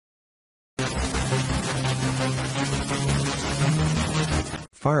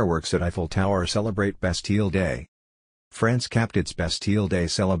Fireworks at Eiffel Tower celebrate Bastille Day. France capped its Bastille Day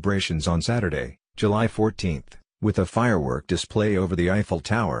celebrations on Saturday, July 14, with a firework display over the Eiffel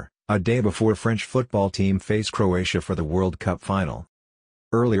Tower, a day before French football team face Croatia for the World Cup final.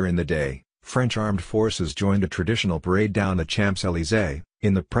 Earlier in the day, French armed forces joined a traditional parade down the Champs-Elysees,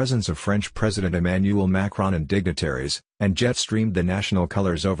 in the presence of French President Emmanuel Macron and dignitaries, and jet streamed the national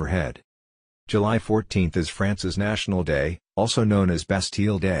colors overhead. July 14 is France's National Day, also known as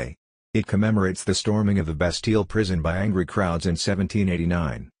Bastille Day. It commemorates the storming of the Bastille prison by angry crowds in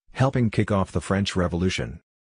 1789, helping kick off the French Revolution.